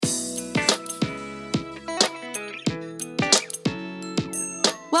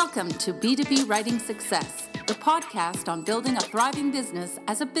Welcome to B2B Writing Success, the podcast on building a thriving business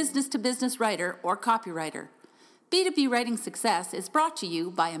as a business-to-business writer or copywriter. B2B Writing Success is brought to you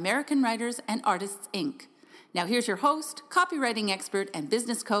by American Writers and Artists, Inc. Now here's your host, copywriting expert and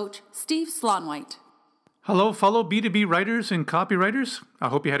business coach, Steve Slaunwhite. Hello, fellow B2B writers and copywriters. I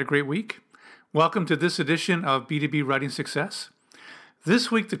hope you had a great week. Welcome to this edition of B2B Writing Success.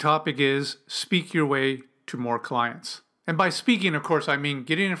 This week, the topic is speak your way to more clients. And by speaking, of course, I mean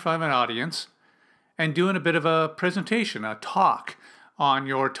getting in front of an audience and doing a bit of a presentation, a talk on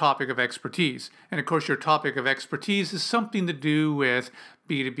your topic of expertise. And of course, your topic of expertise is something to do with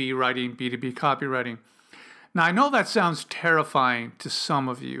B2B writing, B2B copywriting. Now, I know that sounds terrifying to some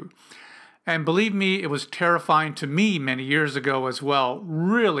of you. And believe me, it was terrifying to me many years ago as well,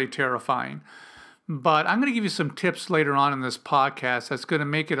 really terrifying. But I'm going to give you some tips later on in this podcast that's going to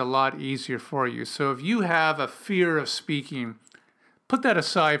make it a lot easier for you. So if you have a fear of speaking, put that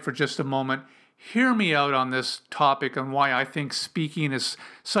aside for just a moment. Hear me out on this topic and why I think speaking is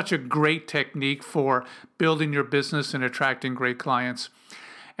such a great technique for building your business and attracting great clients.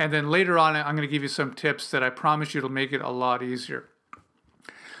 And then later on, I'm going to give you some tips that I promise you will make it a lot easier.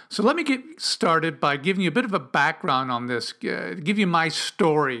 So let me get started by giving you a bit of a background on this, give you my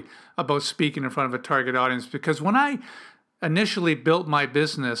story about speaking in front of a target audience. Because when I initially built my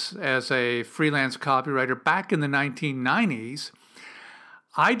business as a freelance copywriter back in the 1990s,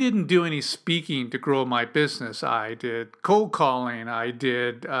 I didn't do any speaking to grow my business. I did cold calling. I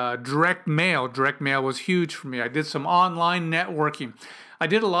did direct mail. Direct mail was huge for me. I did some online networking. I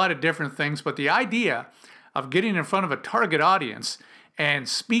did a lot of different things, but the idea of getting in front of a target audience and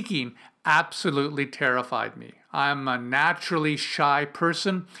speaking absolutely terrified me. I'm a naturally shy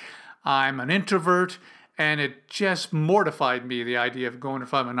person. I'm an introvert, and it just mortified me, the idea of going in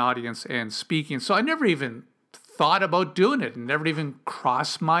front of an audience and speaking. So I never even thought about doing it, and never even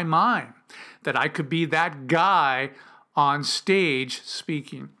crossed my mind that I could be that guy on stage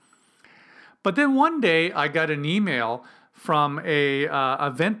speaking. But then one day I got an email from a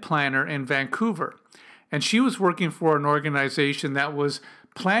event planner in Vancouver. And she was working for an organization that was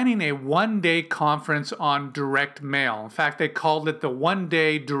planning a one-day conference on direct mail. In fact, they called it the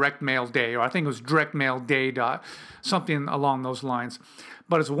one-day direct mail day, or I think it was direct mail day, something along those lines.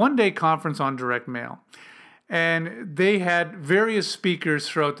 But it's a one-day conference on direct mail. And they had various speakers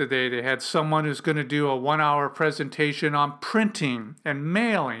throughout the day. They had someone who's going to do a 1-hour presentation on printing and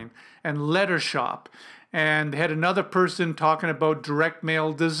mailing and letter shop. And they had another person talking about direct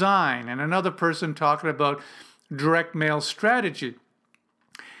mail design and another person talking about direct mail strategy.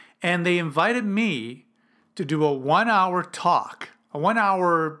 And they invited me to do a 1-hour talk, a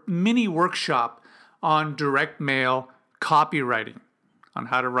 1-hour mini workshop on direct mail copywriting, on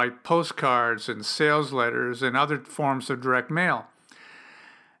how to write postcards and sales letters and other forms of direct mail.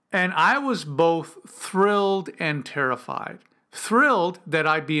 And I was both thrilled and terrified. Thrilled that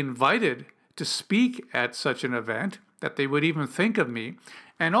I'd be invited to speak at such an event, that they would even think of me.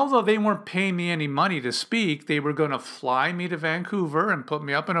 And although they weren't paying me any money to speak, they were going to fly me to Vancouver and put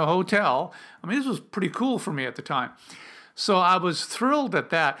me up in a hotel. I mean, this was pretty cool for me at the time. So I was thrilled at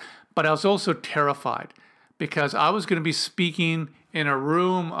that, but I was also terrified because I was going to be speaking in a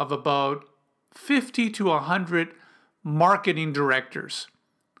room of about 50 to 100 marketing directors,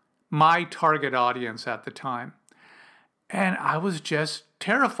 my target audience at the time. And I was just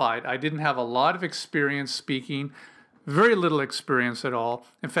terrified. I didn't have a lot of experience speaking, very little experience at all.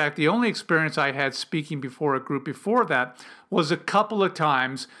 In fact, the only experience I had speaking before a group before that was a couple of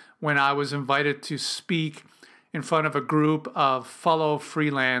times when I was invited to speak in front of a group of fellow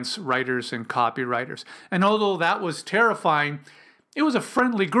freelance writers and copywriters. And although that was terrifying, it was a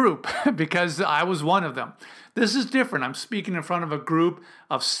friendly group because I was one of them. This is different. I'm speaking in front of a group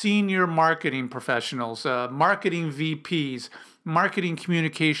of senior marketing professionals, marketing VPs, marketing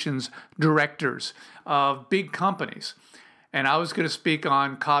communications directors of big companies. And I was going to speak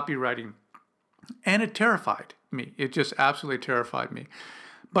on copywriting. And it terrified me. It just absolutely terrified me.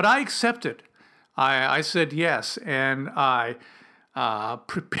 But I accepted. I said yes. And I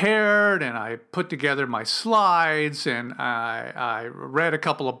prepared and I put together my slides and I read a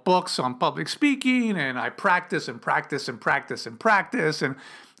couple of books on public speaking and I practiced and practiced and practiced and practiced. And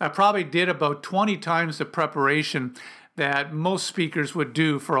I probably did about 20 times the preparation that most speakers would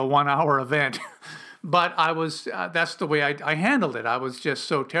do for a 1-hour event. But I was, that's the way I handled it. I was just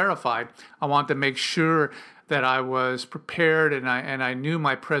so terrified. I wanted to make sure that I was prepared and I knew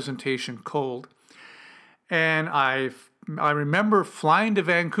my presentation cold. And I remember flying to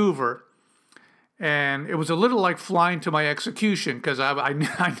Vancouver, and it was a little like flying to my execution because I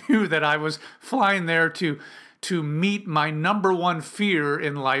knew that I was flying there to to meet my number one fear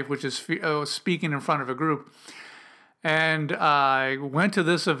in life, which is speaking in front of a group. And I went to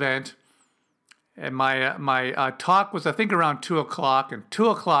this event, and my talk was, I think, around 2 o'clock, and 2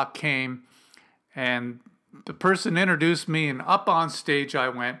 o'clock came, and the person introduced me, and up on stage I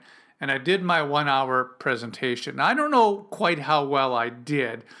went, and I did my 1-hour presentation. I don't know quite how well I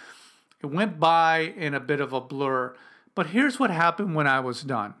did. It went by in a bit of a blur, but here's what happened when I was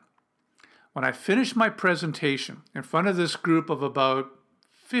done. When I finished my presentation in front of this group of about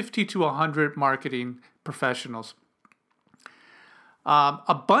 50 to 100 marketing professionals,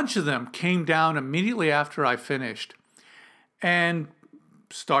 a bunch of them came down immediately after I finished and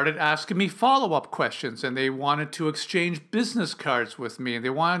started asking me follow-up questions, and they wanted to exchange business cards with me, and they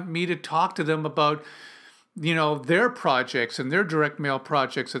wanted me to talk to them about, their projects and their direct mail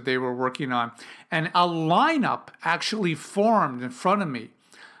projects that they were working on. And a lineup actually formed in front of me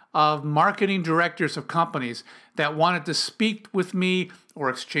of marketing directors of companies that wanted to speak with me or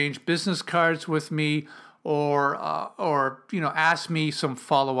exchange business cards with me or ask me some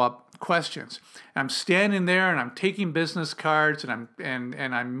follow-up questions. I'm standing there and I'm taking business cards and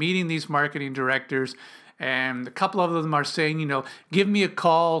I'm meeting these marketing directors, and a couple of them are saying, give me a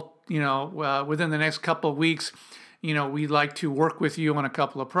call, within the next couple of weeks, we'd like to work with you on a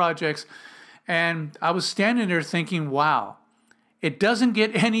couple of projects. And I was standing there thinking, wow, it doesn't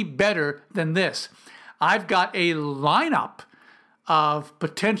get any better than this. I've got a lineup of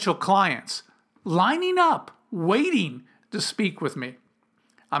potential clients lining up, waiting to speak with me.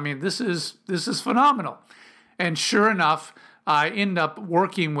 I mean, this is phenomenal. And sure enough, I end up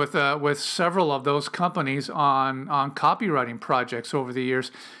working with several of those companies on copywriting projects over the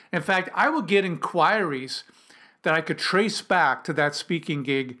years. In fact, I will get inquiries that I could trace back to that speaking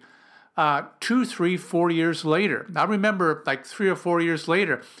gig 2, 3, 4 years later. I remember like 3 or 4 years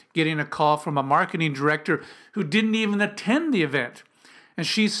later getting a call from a marketing director who didn't even attend the event. And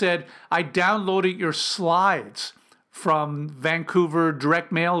she said, I downloaded your slides from Vancouver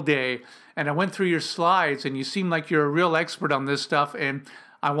Direct Mail Day, and I went through your slides, and you seem like you're a real expert on this stuff, and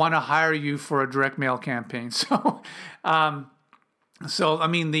I want to hire you for a direct mail campaign. So I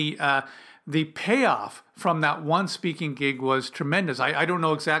mean, the payoff from that one speaking gig was tremendous. I don't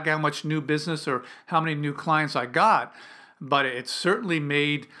know exactly how much new business or how many new clients I got, but it certainly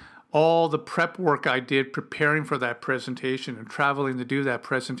made all the prep work I did preparing for that presentation and traveling to do that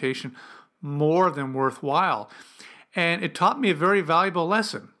presentation more than worthwhile. And it taught me a very valuable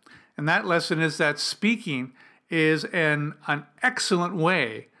lesson. And that lesson is that speaking is an excellent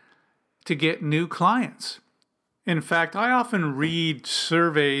way to get new clients. In fact, I often read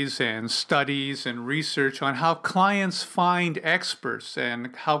surveys and studies and research on how clients find experts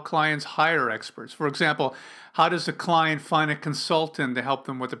and how clients hire experts. For example, how does a client find a consultant to help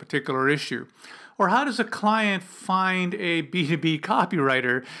them with a particular issue? Or how does a client find a B2B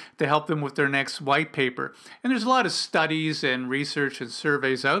copywriter to help them with their next white paper? And there's a lot of studies and research and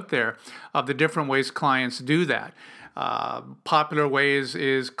surveys out there of the different ways clients do that. Popular ways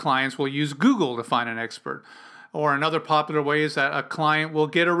is clients will use Google to find an expert. Or another popular way is that a client will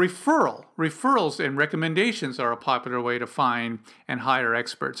get a referral. Referrals and recommendations are a popular way to find and hire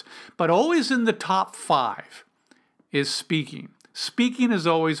experts. But always in the top 5 is speaking. Speaking is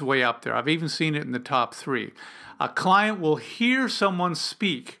always way up there. I've even seen it in the top 3. A client will hear someone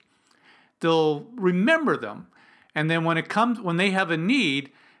speak. They'll remember them. And then when they have a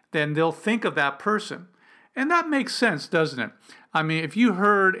need, then they'll think of that person. And that makes sense, doesn't it? I mean, if you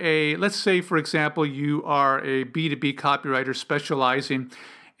heard let's say, for example, you are a B2B copywriter specializing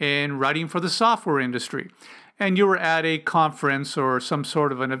in writing for the software industry, and you were at a conference or some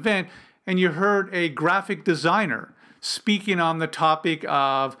sort of an event, and you heard a graphic designer speaking on the topic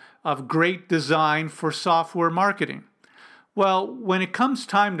of great design for software marketing. Well, when it comes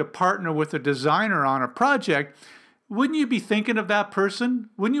time to partner with a designer on a project, wouldn't you be thinking of that person?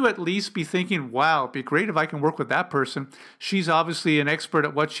 Wouldn't you at least be thinking, wow, it'd be great if I can work with that person. She's obviously an expert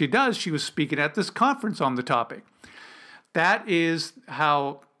at what she does. She was speaking at this conference on the topic. That is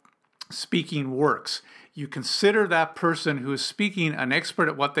how speaking works. You consider that person who is speaking an expert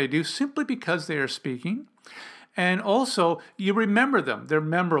at what they do simply because they are speaking. And also, you remember them. They're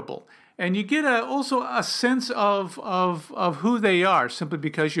memorable. And you get also a sense of who they are simply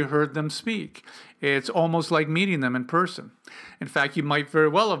because you heard them speak. It's almost like meeting them in person. In fact, you might very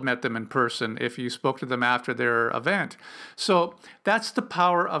well have met them in person if you spoke to them after their event. So that's the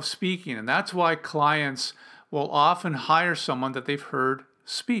power of speaking. And that's why clients will often hire someone that they've heard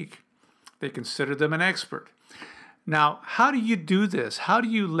speak. They consider them an expert. Now, how do you do this? How do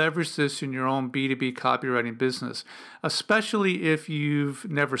you leverage this in your own B2B copywriting business, especially if you've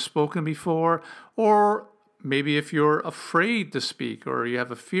never spoken before, or maybe if you're afraid to speak or you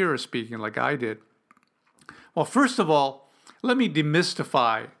have a fear of speaking like I did. Well, first of all, let me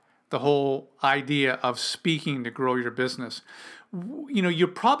demystify the whole idea of speaking to grow your business. You know, you're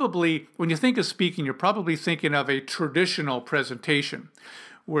probably, when you think of speaking, you're probably thinking of a traditional presentation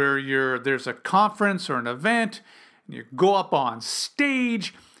where there's a conference or an event, and you go up on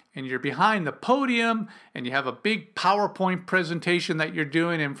stage, and you're behind the podium, and you have a big PowerPoint presentation that you're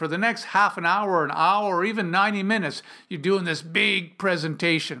doing, and for the next half an hour, or even 90 minutes, you're doing this big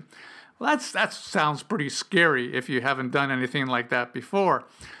presentation. Well, that sounds pretty scary if you haven't done anything like that before.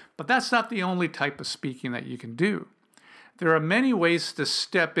 But that's not the only type of speaking that you can do. There are many ways to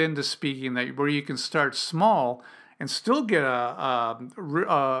step into speaking where you can start small and still get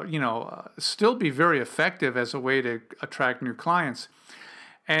still be very effective as a way to attract new clients,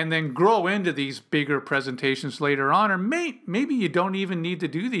 and then grow into these bigger presentations later on. Or maybe you don't even need to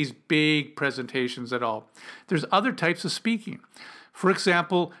do these big presentations at all. There's other types of speaking. For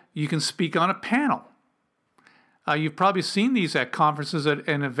example, you can speak on a panel. You've probably seen these at conferences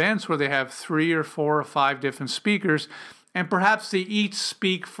and events where they have 3 or 4 or 5 different speakers, and perhaps they each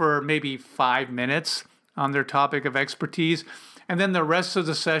speak for maybe 5 minutes on their topic of expertise, and then the rest of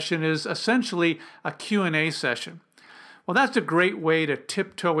the session is essentially a Q&A session. Well, that's a great way to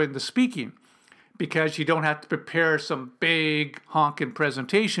tiptoe into speaking because you don't have to prepare some big honking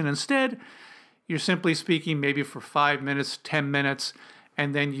presentation. Instead, you're simply speaking maybe for 5 minutes, 10 minutes,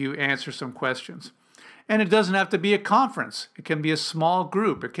 and then you answer some questions. And it doesn't have to be a conference. It can be a small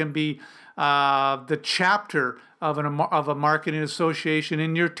group. It can be the chapter of a marketing association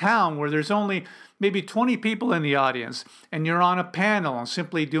in your town where there's only maybe 20 people in the audience, and you're on a panel and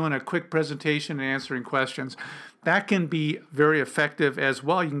simply doing a quick presentation and answering questions. That can be very effective as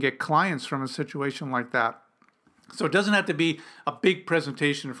well. You can get clients from a situation like that. So it doesn't have to be a big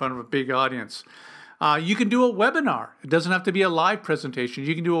presentation in front of a big audience. You can do a webinar. It doesn't have to be a live presentation.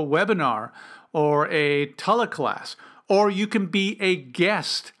 You can do a webinar or a teleclass, or you can be a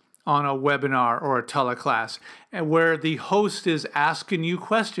guest on a webinar or a teleclass, and where the host is asking you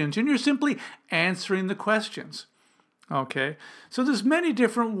questions and you're simply answering the questions. Okay, so there's many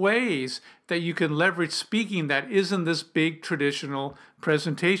different ways that you can leverage speaking that isn't this big traditional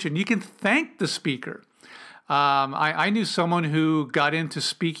presentation. You can thank the speaker. I knew someone who got into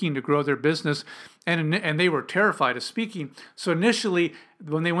speaking to grow their business, and they were terrified of speaking. So initially,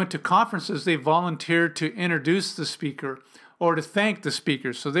 when they went to conferences, they volunteered to introduce the speaker or to thank the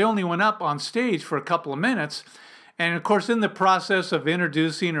speaker. So they only went up on stage for a couple of minutes. And of course, in the process of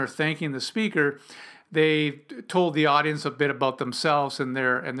introducing or thanking the speaker, they told the audience a bit about themselves and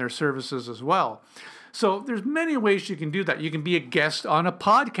their services as well. So there's many ways you can do that. You can be a guest on a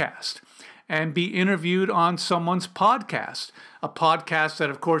podcast and be interviewed on someone's podcast, a podcast that,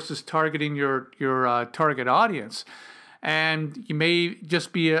 of course, is targeting your target audience. And you may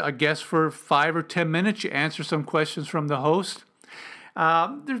just be a guest for 5 or 10 minutes. You answer some questions from the host.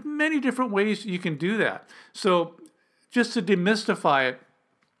 There's many different ways you can do that. So just to demystify it,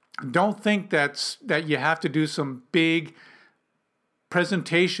 don't think that you have to do some big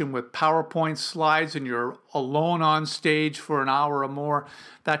presentation with PowerPoint slides and you're alone on stage for an hour or more,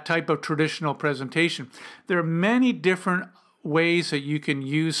 that type of traditional presentation. There are many different ways that you can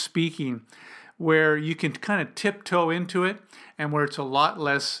use speaking where you can kind of tiptoe into it and where it's a lot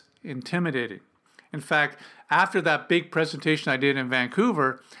less intimidating. In fact, after that big presentation I did in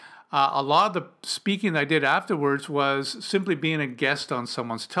Vancouver, a lot of the speaking I did afterwards was simply being a guest on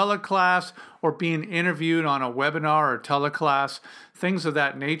someone's teleclass or being interviewed on a webinar or teleclass, things of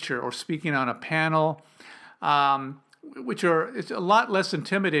that nature, or speaking on a panel, it's a lot less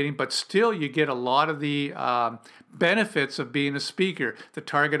intimidating, but still you get a lot of the benefits of being a speaker. The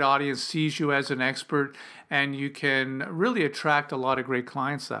target audience sees you as an expert, and you can really attract a lot of great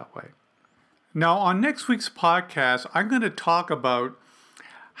clients that way. Now, on next week's podcast, I'm going to talk about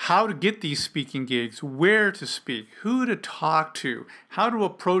how to get these speaking gigs, where to speak, who to talk to, how to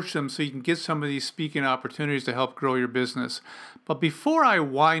approach them so you can get some of these speaking opportunities to help grow your business. But before I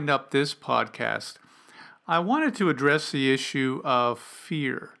wind up this podcast, I wanted to address the issue of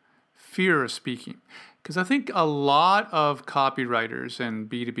fear of speaking, because I think a lot of copywriters and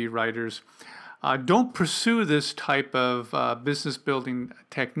B2B writers don't pursue this type of business building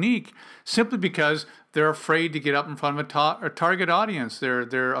technique simply because they're afraid to get up in front of a target audience.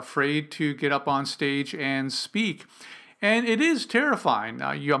 They're afraid to get up on stage and speak. And it is terrifying.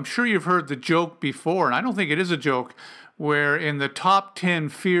 I'm sure you've heard the joke before, and I don't think it is a joke, where in the top 10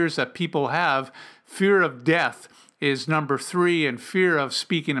 fears that people have, fear of death is number 3 and fear of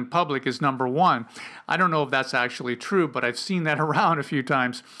speaking in public is number 1. I don't know if that's actually true, but I've seen that around a few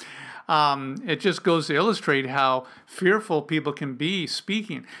times. It just goes to illustrate how fearful people can be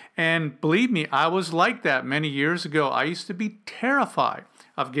speaking. And believe me, I was like that many years ago. I used to be terrified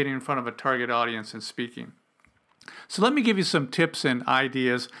of getting in front of a target audience and speaking. So let me give you some tips and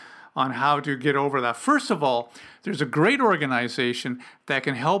ideas on how to get over that. First of all, there's a great organization that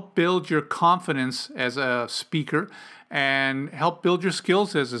can help build your confidence as a speaker and help build your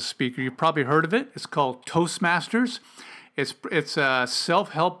skills as a speaker. You've probably heard of it. It's called Toastmasters. It's a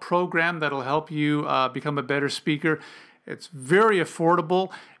self-help program that'll help you become a better speaker. It's very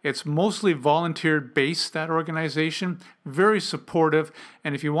affordable. It's mostly volunteer-based, that organization. Very supportive.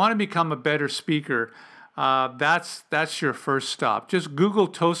 And if you want to become a better speaker, that's your first stop. Just Google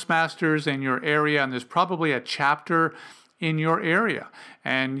Toastmasters in your area, and there's probably a chapter in your area.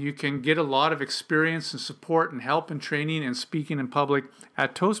 And you can get a lot of experience and support and help and training and speaking in public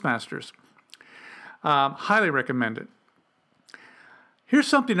at Toastmasters. Highly recommend it. Here's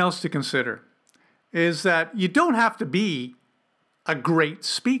something else to consider, is that you don't have to be a great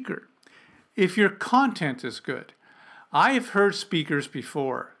speaker if your content is good. I have heard speakers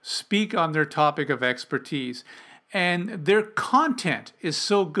before speak on their topic of expertise, and their content is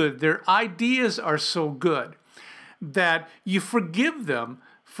so good, their ideas are so good, that you forgive them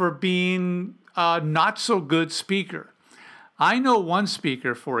for being a not so good speaker. I know one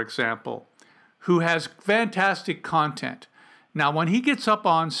speaker, for example, who has fantastic content. Now, when he gets up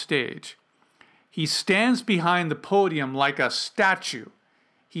on stage, he stands behind the podium like a statue.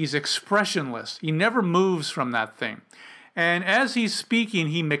 He's expressionless. He never moves from that thing. And as he's speaking,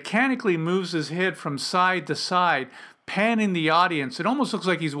 he mechanically moves his head from side to side, panning the audience. It almost looks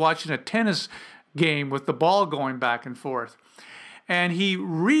like he's watching a tennis game with the ball going back and forth. And he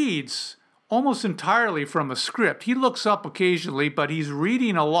reads almost entirely from a script. He looks up occasionally, but he's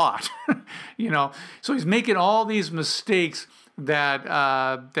reading a lot. So he's making all these mistakes that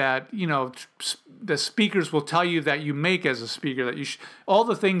the speakers will tell you that you make as a speaker, that all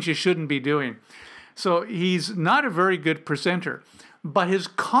the things you shouldn't be doing. So he's not a very good presenter, but his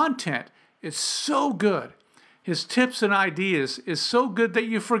content is so good. His tips and ideas is so good that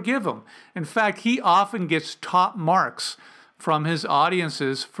you forgive him. In fact, he often gets top marks from his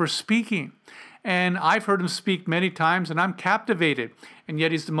audiences for speaking. And I've heard him speak many times, and I'm captivated. And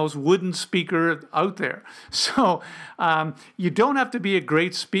yet he's the most wooden speaker out there. So you don't have to be a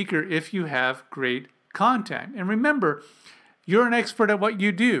great speaker if you have great content. And remember, you're an expert at what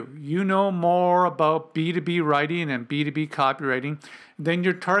you do. You know more about B2B writing and B2B copywriting than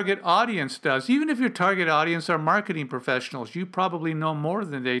your target audience does. Even if your target audience are marketing professionals, you probably know more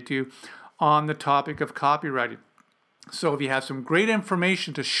than they do on the topic of copywriting. So if you have some great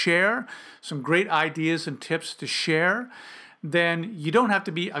information to share, some great ideas and tips to share, then you don't have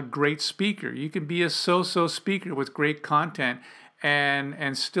to be a great speaker. You can be a so-so speaker with great content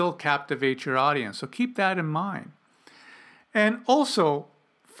and still captivate your audience. So keep that in mind. And also,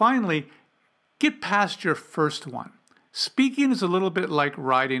 finally, get past your first one. Speaking is a little bit like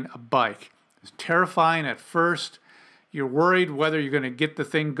riding a bike. It's terrifying at first. You're worried whether you're going to get the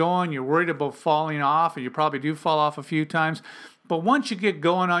thing going. You're worried about falling off, and you probably do fall off a few times. But once you get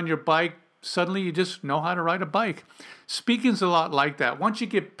going on your bike, suddenly you just know how to ride a bike. Speaking's a lot like that. Once you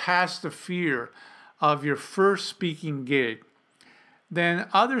get past the fear of your first speaking gig, then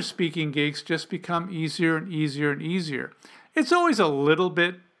other speaking gigs just become easier and easier and easier. It's always a little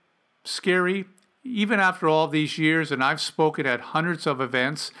bit scary, even after all these years, and I've spoken at hundreds of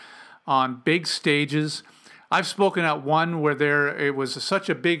events on big stages. I've spoken at one where it was such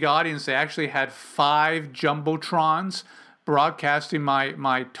a big audience, they actually had 5 jumbotrons broadcasting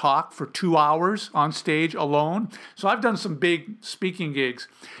my talk for 2 hours on stage alone. So I've done some big speaking gigs,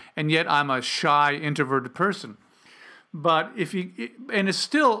 and yet I'm a shy, introverted person. But and it's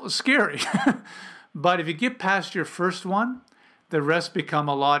still scary. But if you get past your first one, the rest become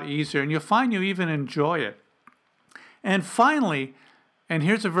a lot easier, and you'll find you even enjoy it. And finally, and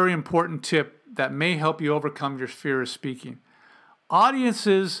here's a very important tip that may help you overcome your fear of speaking.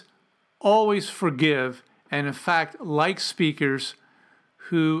 Audiences always forgive and, in fact, like speakers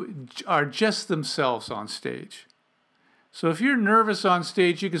who are just themselves on stage. So if you're nervous on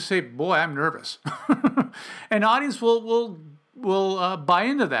stage, you can say, boy, I'm nervous. And audience will buy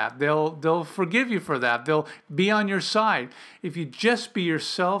into that. They'll forgive you for that. They'll be on your side. If you just be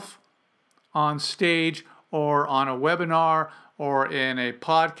yourself on stage or on a webinar or in a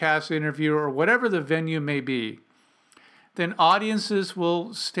podcast interview or whatever the venue may be, then audiences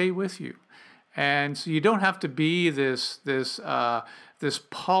will stay with you. And so you don't have to be this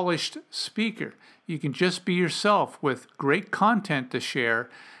polished speaker. You can just be yourself with great content to share,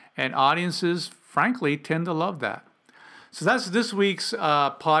 and audiences, frankly, tend to love that. So that's this week's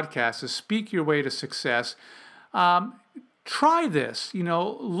podcast, is Speak Your Way to Success. Try this,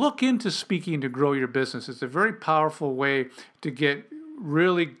 look into speaking to grow your business. It's a very powerful way to get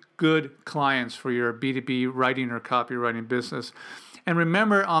really good clients for your B2B writing or copywriting business. And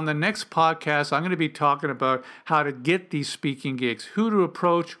remember, on the next podcast, I'm going to be talking about how to get these speaking gigs, who to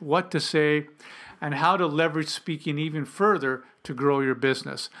approach, what to say, and how to leverage speaking even further to grow your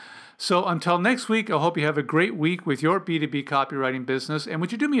business. So until next week, I hope you have a great week with your B2B copywriting business. And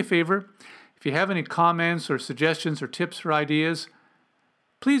would you do me a favor? If you have any comments or suggestions or tips or ideas,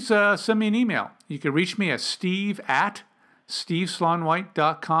 please send me an email. You can reach me at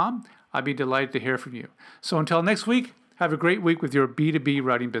steve@steveslonwhite.com. I'd be delighted to hear from you. So until next week, have a great week with your B2B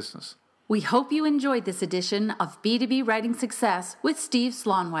writing business. We hope you enjoyed this edition of B2B Writing Success with Steve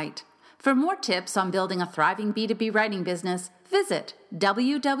Slonwhite. For more tips on building a thriving B2B writing business, visit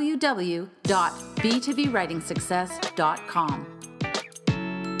www.b2bwritingsuccess.com.